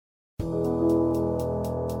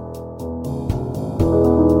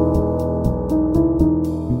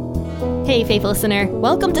Hey, faithful listener.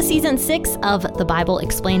 Welcome to Season 6 of the Bible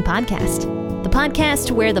Explained podcast, the podcast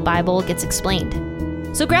where the Bible gets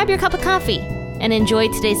explained. So grab your cup of coffee and enjoy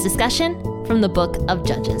today's discussion from the book of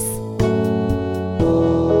Judges.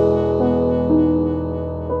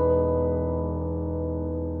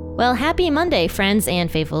 Well, happy Monday, friends and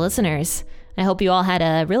faithful listeners. I hope you all had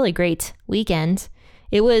a really great weekend.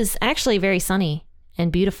 It was actually very sunny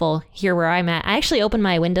and beautiful here where I'm at. I actually opened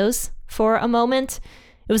my windows for a moment.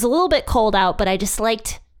 It was a little bit cold out, but I just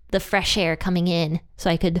liked the fresh air coming in so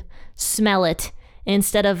I could smell it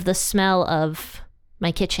instead of the smell of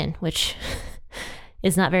my kitchen, which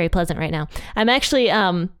is not very pleasant right now. I'm actually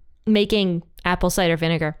making apple cider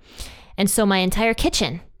vinegar. And so my entire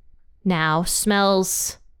kitchen now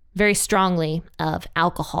smells very strongly of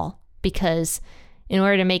alcohol, because in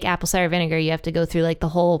order to make apple cider vinegar, you have to go through like the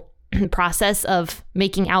whole process of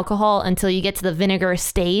making alcohol until you get to the vinegar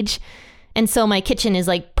stage. And so my kitchen is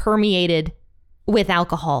like permeated with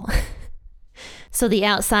alcohol. So the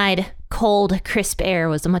outside cold, crisp air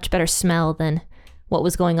was a much better smell than what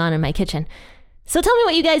was going on in my kitchen. So tell me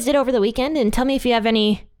what you guys did over the weekend, and tell me if you have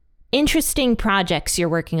any interesting projects you're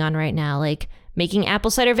working on right now, like making apple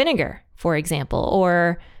cider vinegar, for example,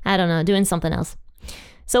 or I don't know, doing something else.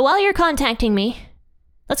 So while you're contacting me,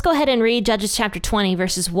 let's go ahead and read Judges chapter 20,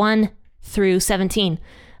 verses 1 through 17.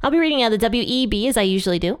 I'll be reading out of the WEB as I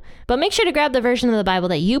usually do, but make sure to grab the version of the Bible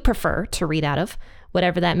that you prefer to read out of,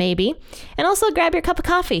 whatever that may be. And also grab your cup of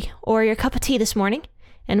coffee or your cup of tea this morning,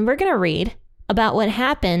 and we're going to read about what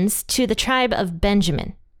happens to the tribe of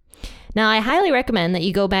Benjamin. Now, I highly recommend that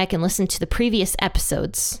you go back and listen to the previous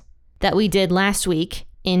episodes that we did last week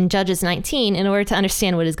in Judges 19 in order to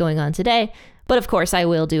understand what is going on today. But of course, I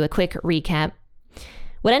will do a quick recap.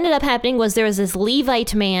 What ended up happening was there was this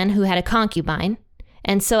Levite man who had a concubine.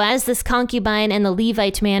 And so as this concubine and the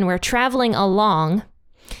Levite man were traveling along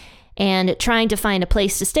and trying to find a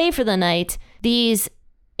place to stay for the night, these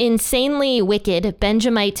insanely wicked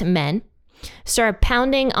Benjamite men started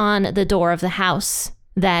pounding on the door of the house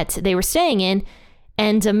that they were staying in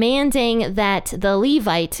and demanding that the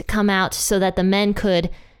Levite come out so that the men could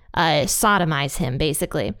sodomize him,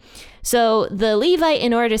 basically. So the Levite,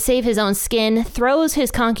 in order to save his own skin, throws his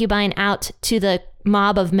concubine out to the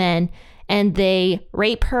mob of men, and they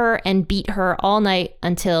rape her and beat her all night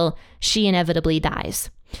until she inevitably dies.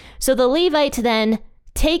 So the Levite then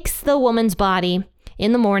takes the woman's body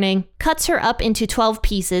in the morning, cuts her up into 12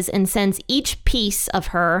 pieces, and sends each piece of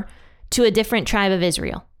her to a different tribe of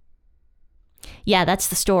Israel. Yeah, that's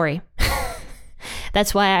the story.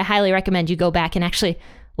 That's why I highly recommend you go back and actually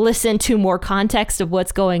listen to more context of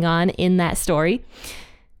what's going on in that story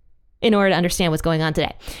in order to understand what's going on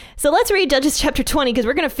today. So let's read Judges chapter 20, because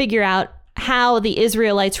we're going to figure out how the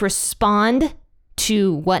Israelites respond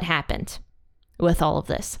to what happened with all of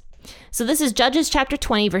this. So this is Judges chapter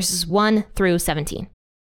 20, verses 1 through 17.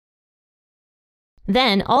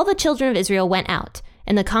 Then all the children of Israel went out,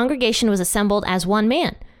 and the congregation was assembled as one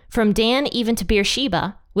man, from Dan even to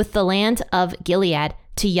Beersheba, with the land of Gilead,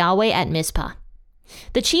 to Yahweh at Mizpah.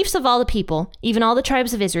 The chiefs of all the people, even all the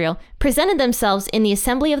tribes of Israel, presented themselves in the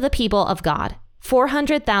assembly of the people of God,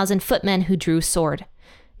 400,000 footmen who drew sword.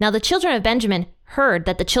 Now the children of Benjamin heard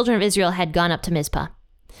that the children of Israel had gone up to Mizpah.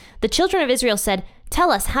 The children of Israel said, "Tell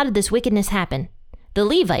us, how did this wickedness happen?" The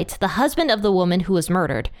Levite, the husband of the woman who was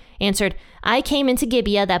murdered, answered, "I came into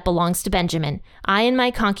Gibeah that belongs to Benjamin, I and my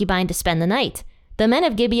concubine, to spend the night. The men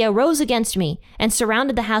of Gibeah rose against me and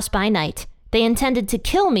surrounded the house by night. They intended to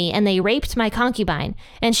kill me, and they raped my concubine,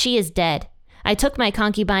 and she is dead. I took my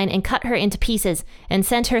concubine and cut her into pieces and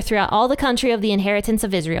sent her throughout all the country of the inheritance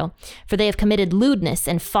of Israel, for they have committed lewdness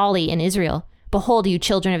and folly in Israel. Behold, you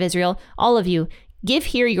children of Israel, all of you, give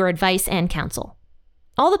here your advice and counsel."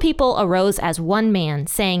 All the people arose as one man,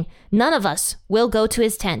 saying, "None of us will go to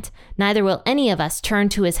his tent, neither will any of us turn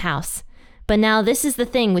to his house. But now this is the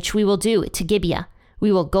thing which we will do to Gibeah.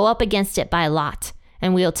 We will go up against it by lot.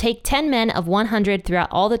 And we will take 10 men of 100 throughout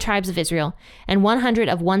all the tribes of Israel, and 100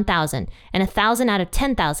 of 1,000, and 1,000 out of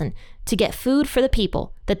 10,000, to get food for the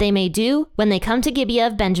people, that they may do, when they come to Gibeah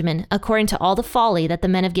of Benjamin, according to all the folly that the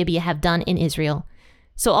men of Gibeah have done in Israel."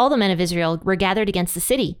 So all the men of Israel were gathered against the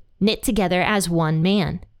city, knit together as one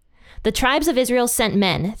man. The tribes of Israel sent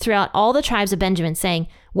men throughout all the tribes of Benjamin, saying,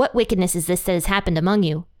 "What wickedness is this that has happened among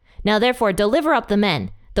you? Now therefore deliver up the men,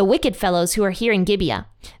 the wicked fellows who are here in Gibeah,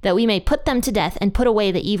 that we may put them to death and put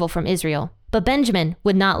away the evil from Israel." But Benjamin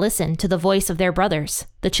would not listen to the voice of their brothers,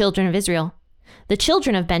 the children of Israel. The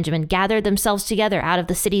children of Benjamin gathered themselves together out of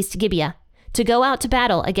the cities to Gibeah, to go out to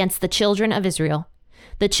battle against the children of Israel.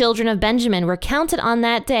 The children of Benjamin were counted on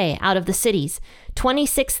that day out of the cities,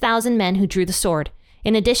 26,000 men who drew the sword,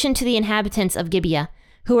 in addition to the inhabitants of Gibeah,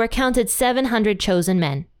 who were counted 700 chosen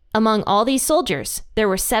men. Among all these soldiers, there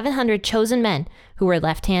were 700 chosen men who were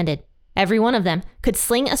left-handed. Every one of them could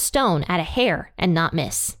sling a stone at a hair and not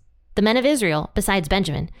miss. The men of Israel, besides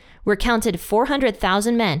Benjamin, were counted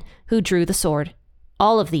 400,000 men who drew the sword.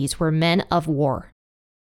 All of these were men of war.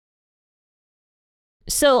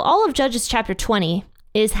 So all of Judges chapter 20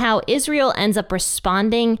 is how Israel ends up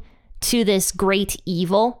responding to this great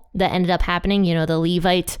evil that ended up happening. You know, the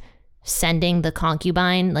Levite sending the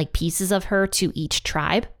concubine, like pieces of her, to each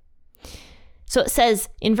tribe. So it says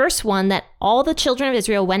in verse 1 that all the children of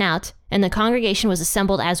Israel went out and the congregation was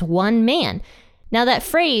assembled as one man. Now that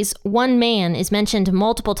phrase, one man, is mentioned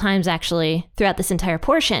multiple times actually throughout this entire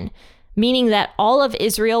portion, meaning that all of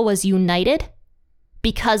Israel was united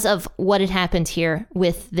because of what had happened here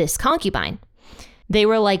with this concubine. They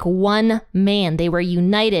were like one man. They were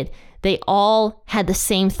united. They all had the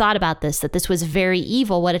same thought about this, that this was very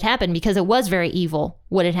evil what had happened, because it was very evil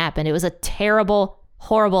what had happened. It was a terrible,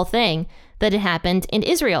 horrible thing that had happened in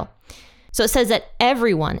Israel. So it says that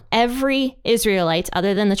everyone, every Israelite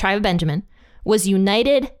other than the tribe of Benjamin, was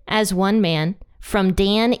united as one man from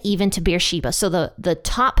Dan even to Beersheba. So the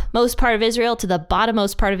topmost part of Israel to the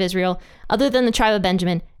bottommost part of Israel, other than the tribe of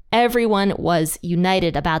Benjamin, everyone was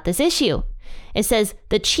united about this issue. It says,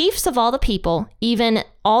 the chiefs of all the people, even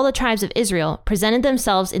all the tribes of Israel, presented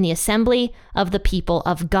themselves in the assembly of the people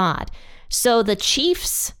of God. So the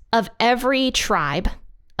chiefs of every tribe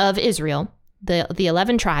of Israel, the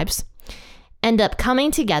 11 tribes, end up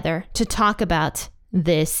coming together to talk about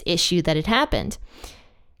this issue that had happened.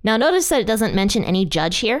 Now notice that it doesn't mention any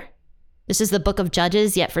judge here. This is the book of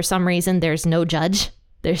Judges, yet for some reason there's no judge.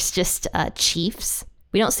 There's just chiefs.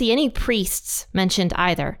 We don't see any priests mentioned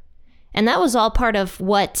either. And that was all part of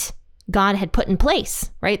what God had put in place,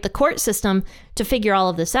 right? The court system to figure all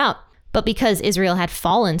of this out. But because Israel had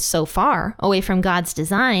fallen so far away from God's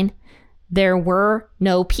design, there were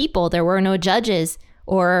no people, there were no judges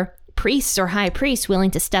or priests or high priests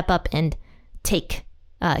willing to step up and take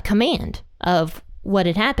command of what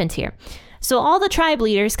had happened here. So all the tribe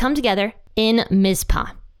leaders come together in Mizpah.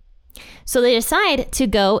 So they decide to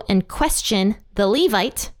go and question the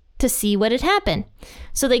Levite to see what had happened.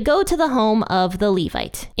 So they go to the home of the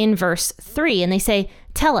Levite in verse 3 and they say,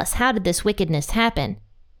 tell us, how did this wickedness happen?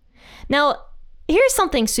 Now, here's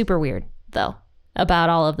something super weird, though, about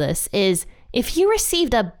all of this is if you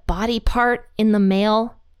received a body part in the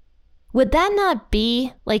mail, would that not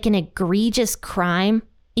be like an egregious crime,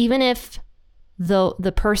 even if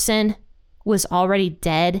the person was already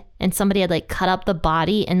dead and somebody had like cut up the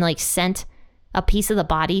body and like sent a piece of the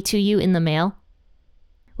body to you in the mail?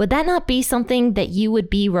 Would that not be something that you would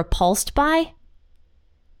be repulsed by?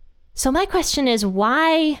 So my question is,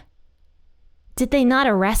 why did they not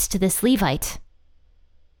arrest this Levite?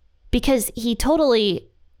 Because he totally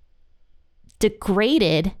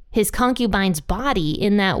degraded his concubine's body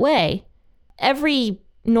in that way. Every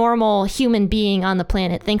normal human being on the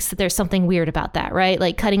planet thinks that there's something weird about that, right?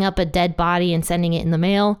 Like cutting up a dead body and sending it in the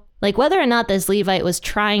mail. Like whether or not this Levite was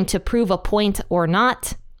trying to prove a point or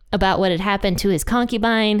not about what had happened to his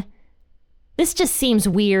concubine, this just seems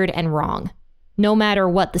weird and wrong, no matter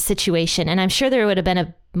what the situation. And I'm sure there would have been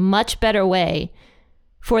a much better way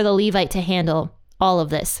for the Levite to handle all of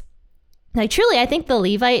this. Like truly, I think the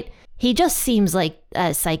Levite, he just seems like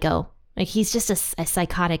a psycho. Like he's just a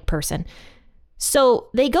psychotic person. So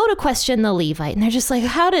they go to question the Levite and they're just like,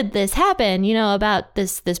 how did this happen? You know, about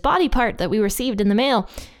this body part that we received in the mail.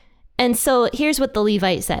 And so here's what the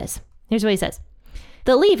Levite says. Here's what he says.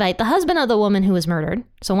 The Levite, the husband of the woman who was murdered.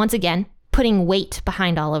 So once again, putting weight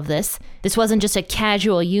behind all of this. This wasn't just a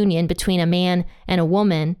casual union between a man and a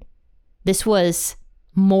woman. This was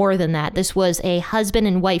more than that. This was a husband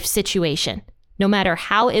and wife situation. No matter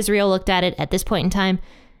how Israel looked at it at this point in time,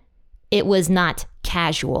 it was not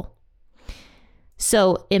casual.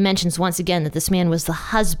 So it mentions once again that this man was the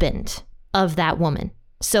husband of that woman.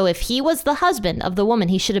 So if he was the husband of the woman,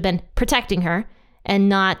 he should have been protecting her and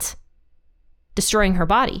not destroying her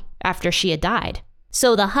body after she had died.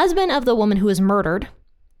 So the husband of the woman who was murdered,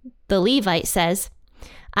 the Levite, says,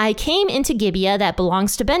 I came into Gibeah that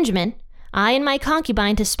belongs to Benjamin, I and my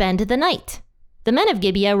concubine, to spend the night. The men of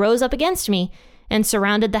Gibeah rose up against me and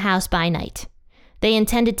surrounded the house by night. They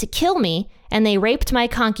intended to kill me, and they raped my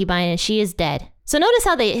concubine, and she is dead. So notice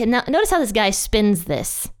how this guy spins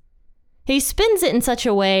this. He spins it in such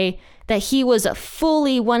a way that he was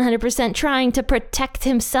fully 100% trying to protect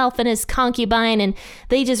himself and his concubine, and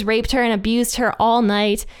they just raped her and abused her all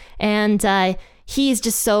night, and he's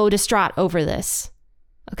just so distraught over this,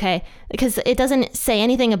 okay? Because it doesn't say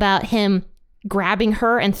anything about him grabbing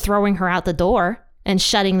her and throwing her out the door. and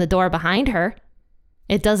shutting the door behind her.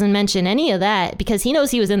 It doesn't mention any of that because he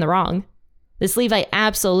knows he was in the wrong. This Levite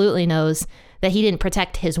absolutely knows that he didn't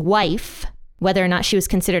protect his wife, whether or not she was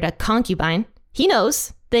considered a concubine. He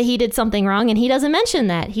knows that he did something wrong, and he doesn't mention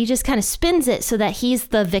that. He just kind of spins it so that he's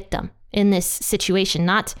the victim in this situation,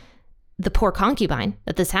 not the poor concubine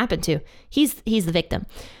that this happened to. He's the victim.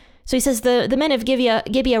 So he says, the men of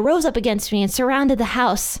Gibeah rose up against me and surrounded the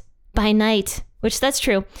house by night, which that's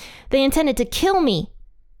true. They intended to kill me.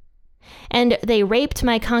 And they raped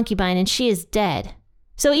my concubine, and she is dead.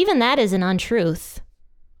 So even that is an untruth,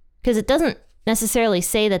 because it doesn't necessarily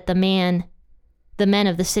say that the men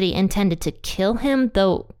of the city intended to kill him,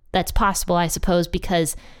 though that's possible, I suppose,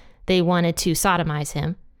 because they wanted to sodomize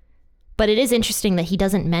him. But it is interesting that he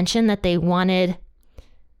doesn't mention that they wanted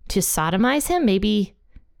to sodomize him. Maybe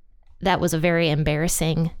that was a very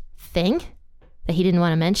embarrassing thing that he didn't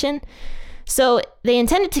want to mention. So they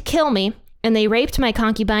intended to kill me, and they raped my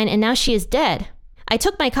concubine, and now she is dead. I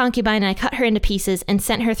took my concubine and I cut her into pieces and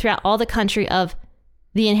sent her throughout all the country of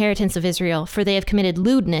the inheritance of Israel, for they have committed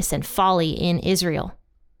lewdness and folly in Israel.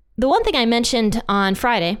 The one thing I mentioned on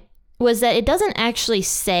Friday was that it doesn't actually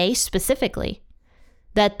say specifically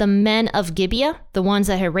that the men of Gibeah, the ones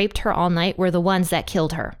that had raped her all night, were the ones that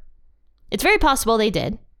killed her. It's very possible they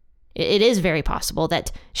did. It is very possible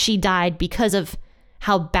that she died because of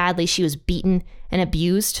how badly she was beaten and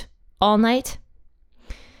abused all night.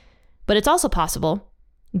 But it's also possible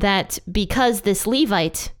that because this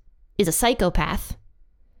Levite is a psychopath,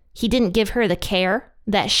 he didn't give her the care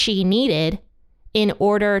that she needed in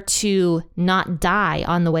order to not die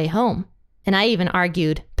on the way home. And I even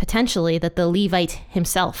argued potentially that the Levite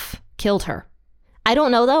himself killed her. I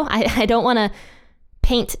don't know, though. I don't want to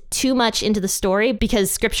paint too much into the story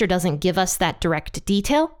because scripture doesn't give us that direct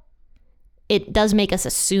detail. It does make us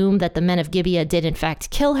assume that the men of Gibeah did in fact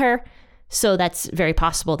kill her, so that's very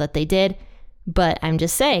possible that they did. But I'm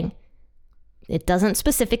just saying, it doesn't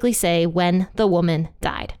specifically say when the woman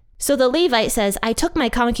died. So the Levite says, I took my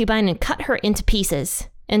concubine and cut her into pieces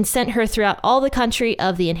and sent her throughout all the country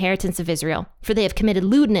of the inheritance of Israel, for they have committed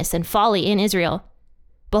lewdness and folly in Israel.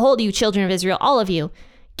 Behold, you children of Israel, all of you,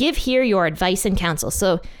 give here your advice and counsel.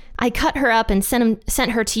 So I cut her up and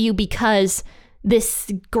sent her to you because this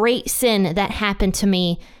great sin that happened to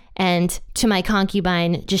me and to my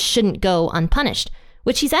concubine just shouldn't go unpunished,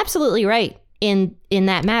 which he's absolutely right in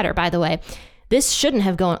that matter, by the way. This shouldn't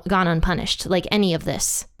have gone unpunished, like any of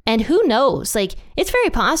this. And who knows, like, it's very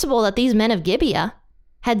possible that these men of Gibeah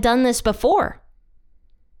had done this before,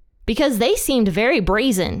 because they seemed very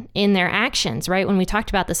brazen in their actions, right? When we talked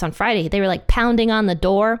about this on Friday, they were like pounding on the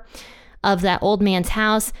door of that old man's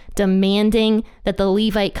house, demanding that the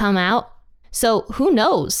Levite come out. So who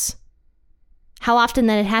knows how often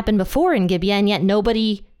that had happened before in Gibeah, and yet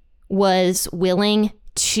nobody was willing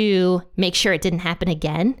to make sure it didn't happen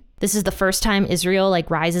again. This is the first time Israel like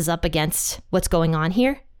rises up against what's going on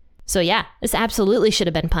here. So yeah, this absolutely should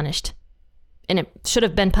have been punished. And it should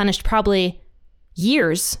have been punished probably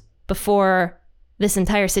years before this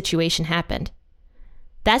entire situation happened.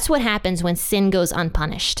 That's what happens when sin goes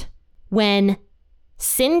unpunished. When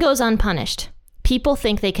sin goes unpunished, people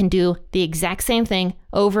think they can do the exact same thing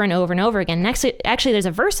over and over and over again. And actually there's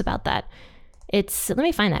a verse about that. Let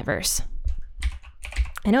me find that verse.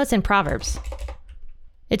 I know it's in Proverbs.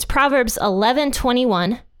 It's Proverbs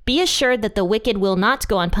 11:21. Be assured that the wicked will not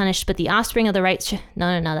go unpunished, but the offspring of the righteous...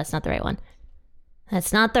 No, that's not the right one.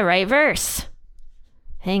 That's not the right verse.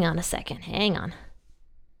 Hang on a second. Hang on.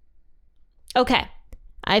 Okay,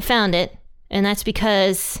 I found it, and that's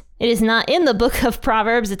because it is not in the book of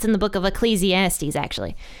Proverbs. It's in the book of Ecclesiastes,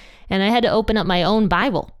 actually. And I had to open up my own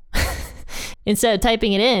Bible instead of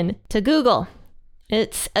typing it in to Google.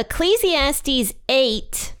 It's Ecclesiastes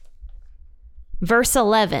 8, verse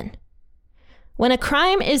 11. When a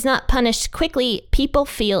crime is not punished quickly, people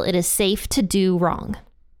feel it is safe to do wrong.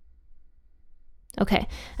 Okay,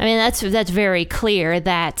 I mean, that's very clear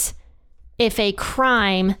that if a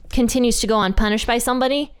crime continues to go unpunished by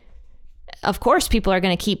somebody, of course people are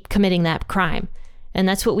going to keep committing that crime. And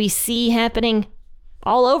that's what we see happening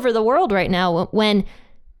all over the world right now. When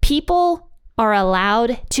people are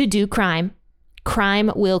allowed to do crime,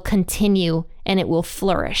 crime will continue and it will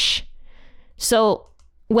flourish. So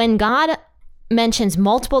when God mentions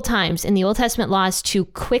multiple times in the Old Testament laws to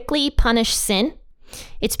quickly punish sin,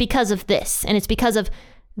 it's because of this, and it's because of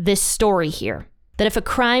this story here, that if a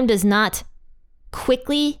crime does not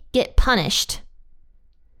quickly get punished,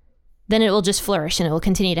 then it will just flourish and it will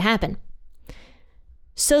continue to happen.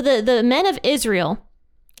 So the men of Israel,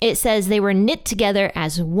 it says they were knit together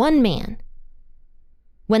as one man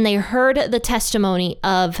when they heard the testimony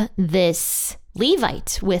of this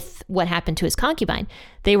Levite with what happened to his concubine.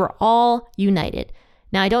 They were all united.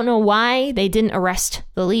 Now, I don't know why they didn't arrest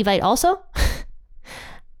the Levite also.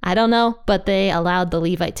 I don't know, but they allowed the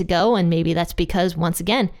Levite to go, and maybe that's because, once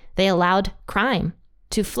again, they allowed crime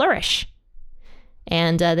to flourish.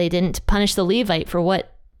 And they didn't punish the Levite for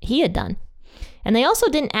what he had done. And they also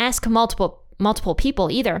didn't ask multiple people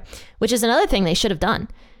either, which is another thing they should have done.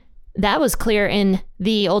 That was clear in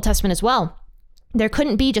the Old Testament as well. There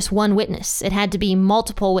couldn't be just one witness. It had to be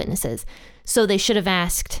multiple witnesses. So they should have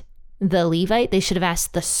asked the Levite. They should have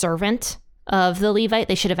asked the servant of the Levite.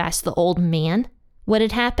 They should have asked the old man what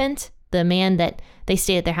had happened, the man that they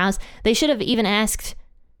stayed at their house. They should have even asked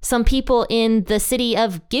some people in the city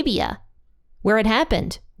of Gibeah where it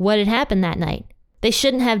happened, what had happened that night. They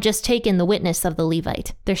shouldn't have just taken the witness of the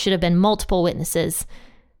Levite. There should have been multiple witnesses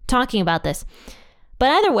talking about this.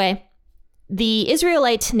 But either way, the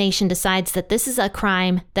Israelite nation decides that this is a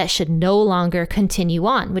crime that should no longer continue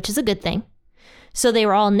on, which is a good thing. So they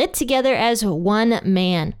were all knit together as one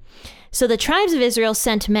man. So the tribes of Israel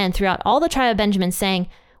sent men throughout all the tribe of Benjamin, saying,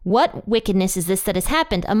 "What wickedness is this that has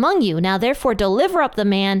happened among you? Now therefore deliver up the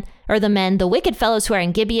men, the wicked fellows who are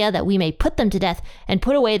in Gibeah, that we may put them to death and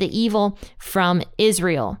put away the evil from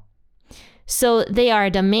Israel." So they are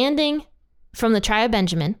demanding from the tribe of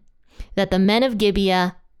Benjamin that the men of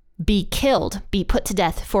Gibeah be killed, be put to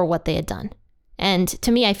death for what they had done. And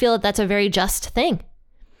to me, I feel that that's a very just thing.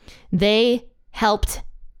 They helped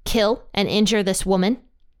kill and injure this woman,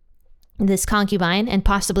 this concubine, and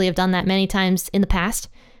possibly have done that many times in the past.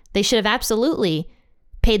 They should have absolutely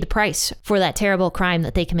paid the price for that terrible crime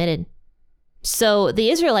that they committed. So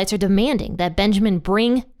the Israelites are demanding that Benjamin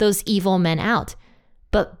bring those evil men out.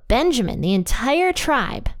 But Benjamin, the entire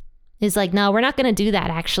tribe, is like, no, we're not going to do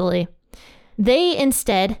that, actually. They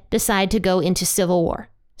instead decide to go into civil war.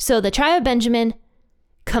 So the tribe of Benjamin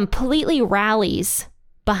completely rallies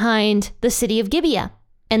behind the city of Gibeah,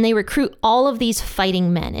 and they recruit all of these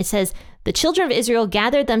fighting men. It says, the children of Israel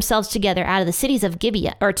gathered themselves together out of the cities of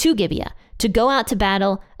Gibeah, or to Gibeah, to go out to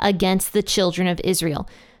battle against the children of Israel.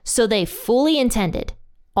 So they fully intended,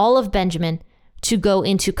 all of Benjamin, to go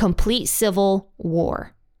into complete civil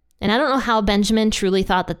war. And I don't know how Benjamin truly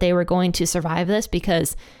thought that they were going to survive this,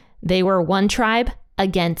 because they were one tribe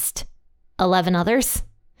against 11 others.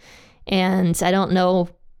 And I don't know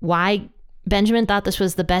why Benjamin thought this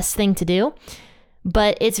was the best thing to do,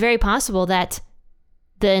 but it's very possible that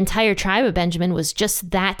the entire tribe of Benjamin was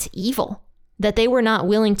just that evil, that they were not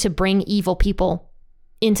willing to bring evil people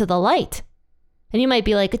into the light. And you might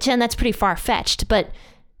be like, Jen, that's pretty far-fetched, but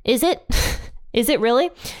is it? Is it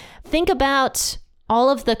really? Think about all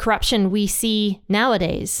of the corruption we see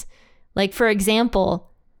nowadays. Like, for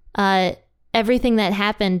example, everything that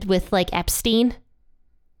happened with like Epstein,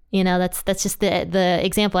 that's just the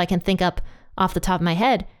example I can think up off the top of my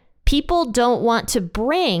head. People don't want to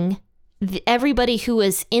bring everybody who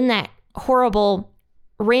was in that horrible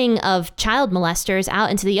ring of child molesters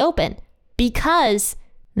out into the open, because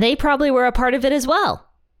they probably were a part of it as well.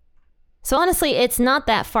 So honestly, it's not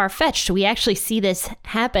that far-fetched. We actually see this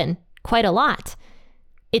happen quite a lot.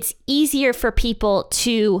 It's easier for people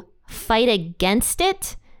to fight against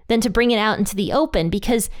it than to bring it out into the open,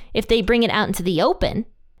 because if they bring it out into the open,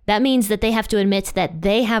 that means that they have to admit that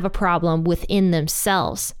they have a problem within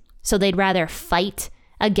themselves. So they'd rather fight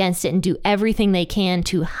against it and do everything they can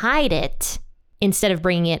to hide it instead of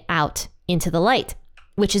bringing it out into the light,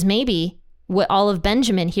 which is maybe what all of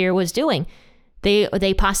Benjamin here was doing.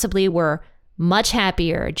 They possibly were much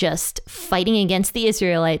happier just fighting against the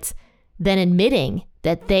Israelites than admitting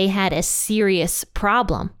that they had a serious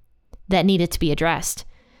problem that needed to be addressed.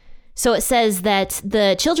 So it says that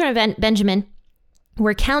the children of Benjamin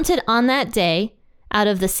were counted on that day out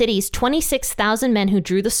of the city's 26,000 men who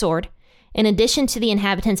drew the sword, in addition to the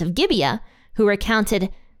inhabitants of Gibeah, who were counted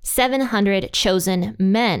 700 chosen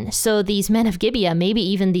men. So these men of Gibeah, maybe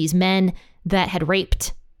even these men that had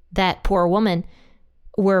raped that poor woman,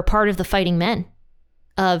 were part of the fighting men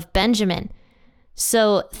of Benjamin.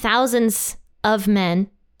 So thousands of men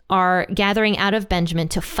are gathering out of Benjamin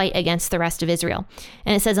to fight against the rest of Israel.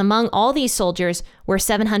 And it says, among all these soldiers were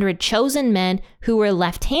 700 chosen men who were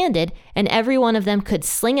left-handed, and every one of them could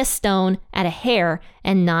sling a stone at a hair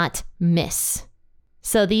and not miss.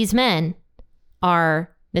 So these men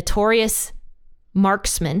are notorious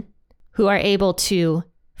marksmen who are able to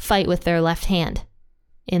fight with their left hand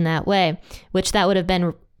in that way, which that would have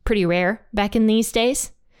been pretty rare back in these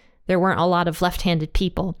days. There weren't a lot of left-handed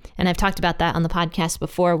people. And I've talked about that on the podcast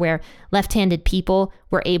before, where left-handed people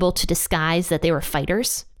were able to disguise that they were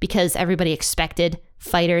fighters because everybody expected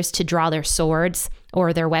fighters to draw their swords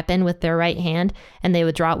or their weapon with their right hand, and they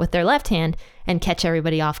would draw it with their left hand and catch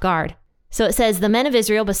everybody off guard. So it says, the men of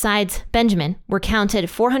Israel, besides Benjamin, were counted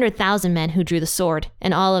 400,000 men who drew the sword,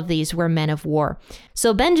 and all of these were men of war.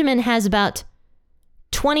 So Benjamin has about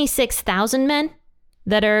 26,000 men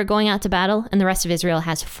that are going out to battle, and the rest of Israel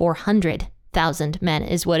has 400,000 men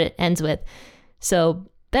is what it ends with. So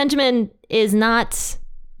Benjamin is not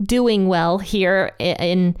doing well here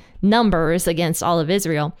in numbers against all of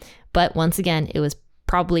Israel. But once again, it was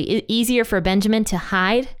probably easier for Benjamin to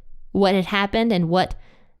hide what had happened and what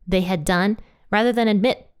they had done rather than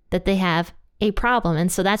admit that they have a problem.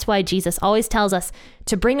 And so that's why Jesus always tells us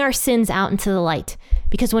to bring our sins out into the light,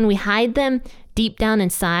 because when we hide them deep down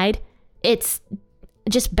inside, it's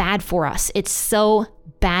just bad for us. It's so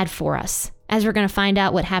bad for us. As we're going to find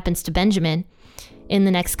out what happens to Benjamin in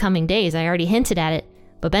the next coming days. I already hinted at it,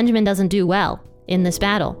 but Benjamin doesn't do well in this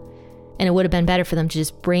battle. And it would have been better for them to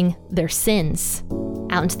just bring their sins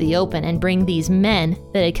out into the open and bring these men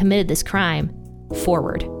that had committed this crime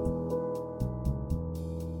forward.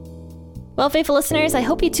 Well, faithful listeners, I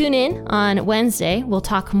hope you tune in on Wednesday. We'll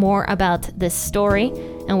talk more about this story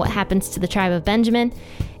and what happens to the tribe of Benjamin.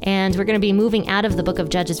 And we're going to be moving out of the book of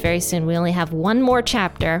Judges very soon. We only have one more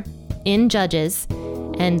chapter in Judges,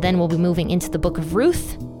 and then we'll be moving into the book of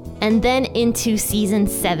Ruth, and then into season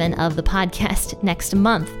 7 of the podcast next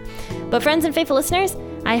month. But friends and faithful listeners,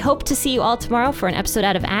 I hope to see you all tomorrow for an episode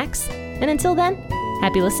out of Acts. And until then,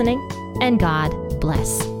 happy listening, and God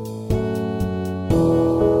bless.